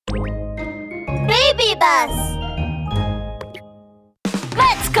Baby bus.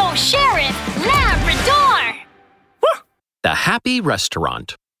 Let's go, Sheriff Labrador! The Happy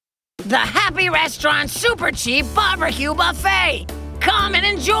Restaurant. The Happy Restaurant Super Cheap Barbecue Buffet! Come and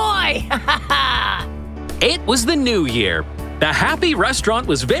enjoy! It was the new year. The Happy Restaurant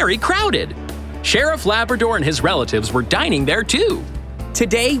was very crowded. Sheriff Labrador and his relatives were dining there too.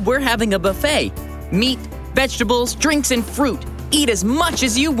 Today, we're having a buffet. Meat, vegetables, drinks, and fruit. Eat as much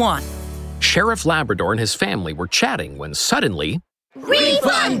as you want. Sheriff Labrador and his family were chatting when suddenly...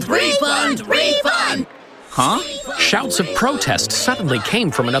 Refund! Refund! Refund! Huh? Shouts of protest suddenly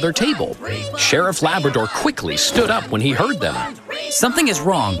came from another table. Sheriff Labrador quickly stood up when he heard them. Something is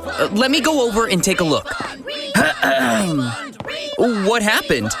wrong. Let me go over and take a look. What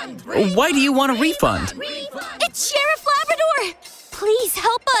happened? Why do you want a refund? It's Sheriff Labrador! Please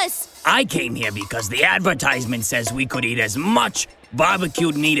help us! I came here because the advertisement says we could eat as much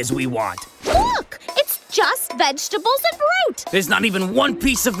barbecued meat as we want. Look! It's just vegetables and fruit! There's not even one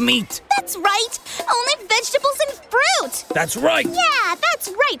piece of meat. That's right! Only vegetables and fruit! That's right. Yeah, that's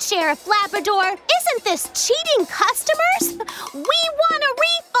right, Sheriff Labrador! Isn't this cheating customers? We want a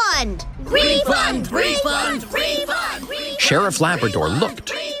refund! Refund! Refund! Refund! Sheriff Labrador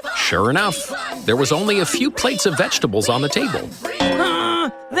looked. Sure enough, there was only a few plates of vegetables on the table.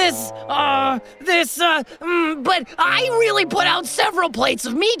 But I really put out several plates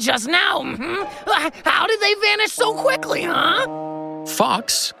of meat just now. How did they vanish so quickly, huh?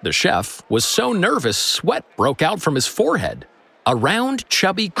 Fox, the chef, was so nervous sweat broke out from his forehead. A round,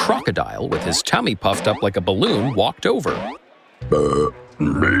 chubby crocodile with his tummy puffed up like a balloon walked over.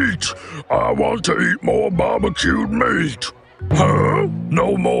 Meat! I want to eat more barbecued meat! Huh?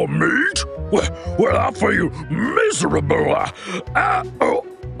 No more meat? Well, I feel miserable.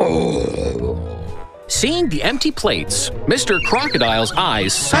 Seeing the empty plates, Mr. Crocodile's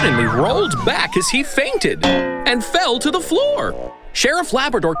eyes suddenly rolled back as he fainted and fell to the floor. Sheriff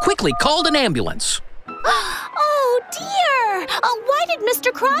Labrador quickly called an ambulance. Oh, dear! Why did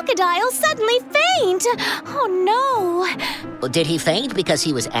Mr. Crocodile suddenly faint? Oh, no. Well, did he faint because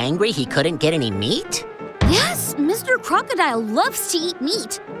he was angry he couldn't get any meat? Yes, Mr. Crocodile loves to eat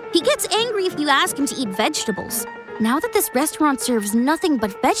meat. He gets angry if you ask him to eat vegetables. Now that this restaurant serves nothing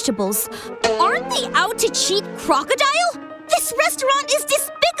but vegetables, aren't they out to cheat Crocodile? This restaurant is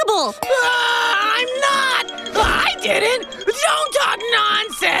despicable! I'm not! I didn't! Don't talk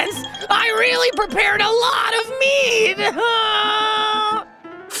nonsense! I really prepared a lot of meat!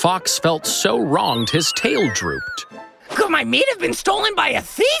 Fox felt so wronged his tail drooped. Could my meat have been stolen by a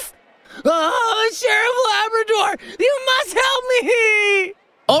thief? Oh, Sheriff Labrador, you must help me!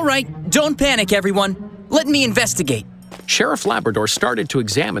 All right, don't panic, everyone. Let me investigate. Sheriff Labrador started to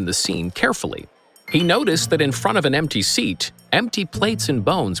examine the scene carefully. He noticed that in front of an empty seat, empty plates and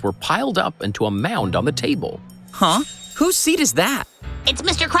bones were piled up into a mound on the table. Huh? Whose seat is that? It's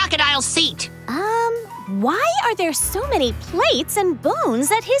Mr. Crocodile's seat. Why are there so many plates and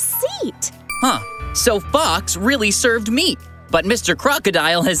bones at his seat? Huh. So Fox really served meat, but Mr.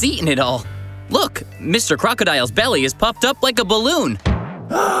 Crocodile has eaten it all. Look, Mr. Crocodile's belly is puffed up like a balloon.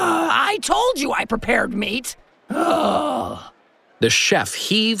 I told you I prepared meat. The chef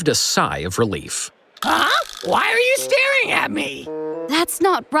heaved a sigh of relief. Huh? Why are you staring at me? That's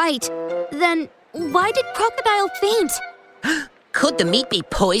not right. Then why did Crocodile faint? Could the meat be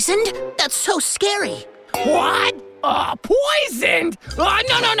poisoned? That's so scary. What? Poisoned?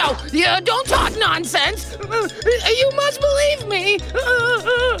 No. Yeah, don't talk nonsense. You must believe me.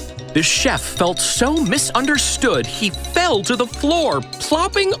 The chef felt so misunderstood he fell to the floor,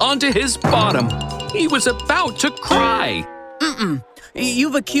 plopping onto his bottom. He was about to cry.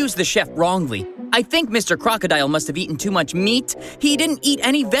 You've accused the chef wrongly. I think Mr. Crocodile must have eaten too much meat. He didn't eat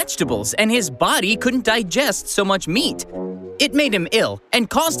any vegetables, and his body couldn't digest so much meat. It made him ill and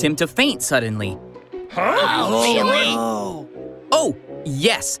caused him to faint suddenly. Oh, really? Oh,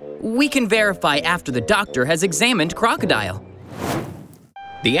 yes. We can verify after the doctor has examined Crocodile.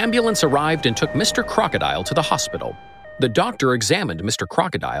 The ambulance arrived and took Mr. Crocodile to the hospital. The doctor examined Mr.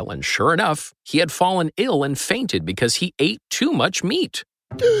 Crocodile, and sure enough, he had fallen ill and fainted because he ate too much meat.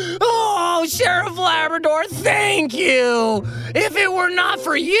 Oh, Sheriff Labrador, thank you! If it were not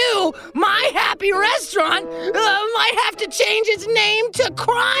for you, my happy restaurant might have to change its name to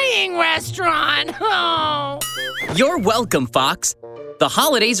Crying Restaurant. Oh. You're welcome, Fox. The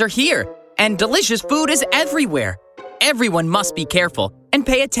holidays are here, and delicious food is everywhere. Everyone must be careful and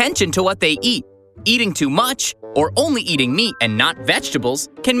pay attention to what they eat. Eating too much or only eating meat and not vegetables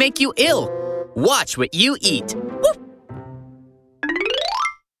can make you ill. Watch what you eat. Woo!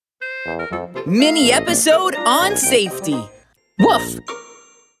 Mini episode on safety. Woof!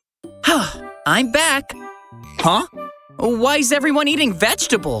 I'm back. Huh? Why is everyone eating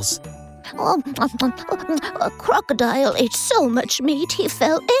vegetables? A crocodile ate so much meat he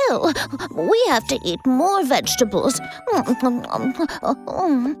fell ill. We have to eat more vegetables.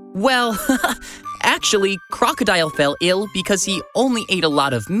 Well, actually, Crocodile fell ill because he only ate a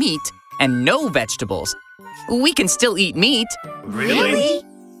lot of meat and no vegetables. We can still eat meat. Really?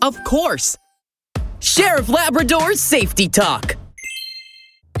 Of course. Sheriff Labrador's Safety Talk.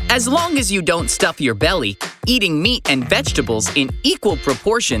 As long as you don't stuff your belly, eating meat and vegetables in equal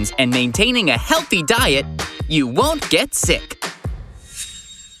proportions and maintaining a healthy diet, you won't get sick.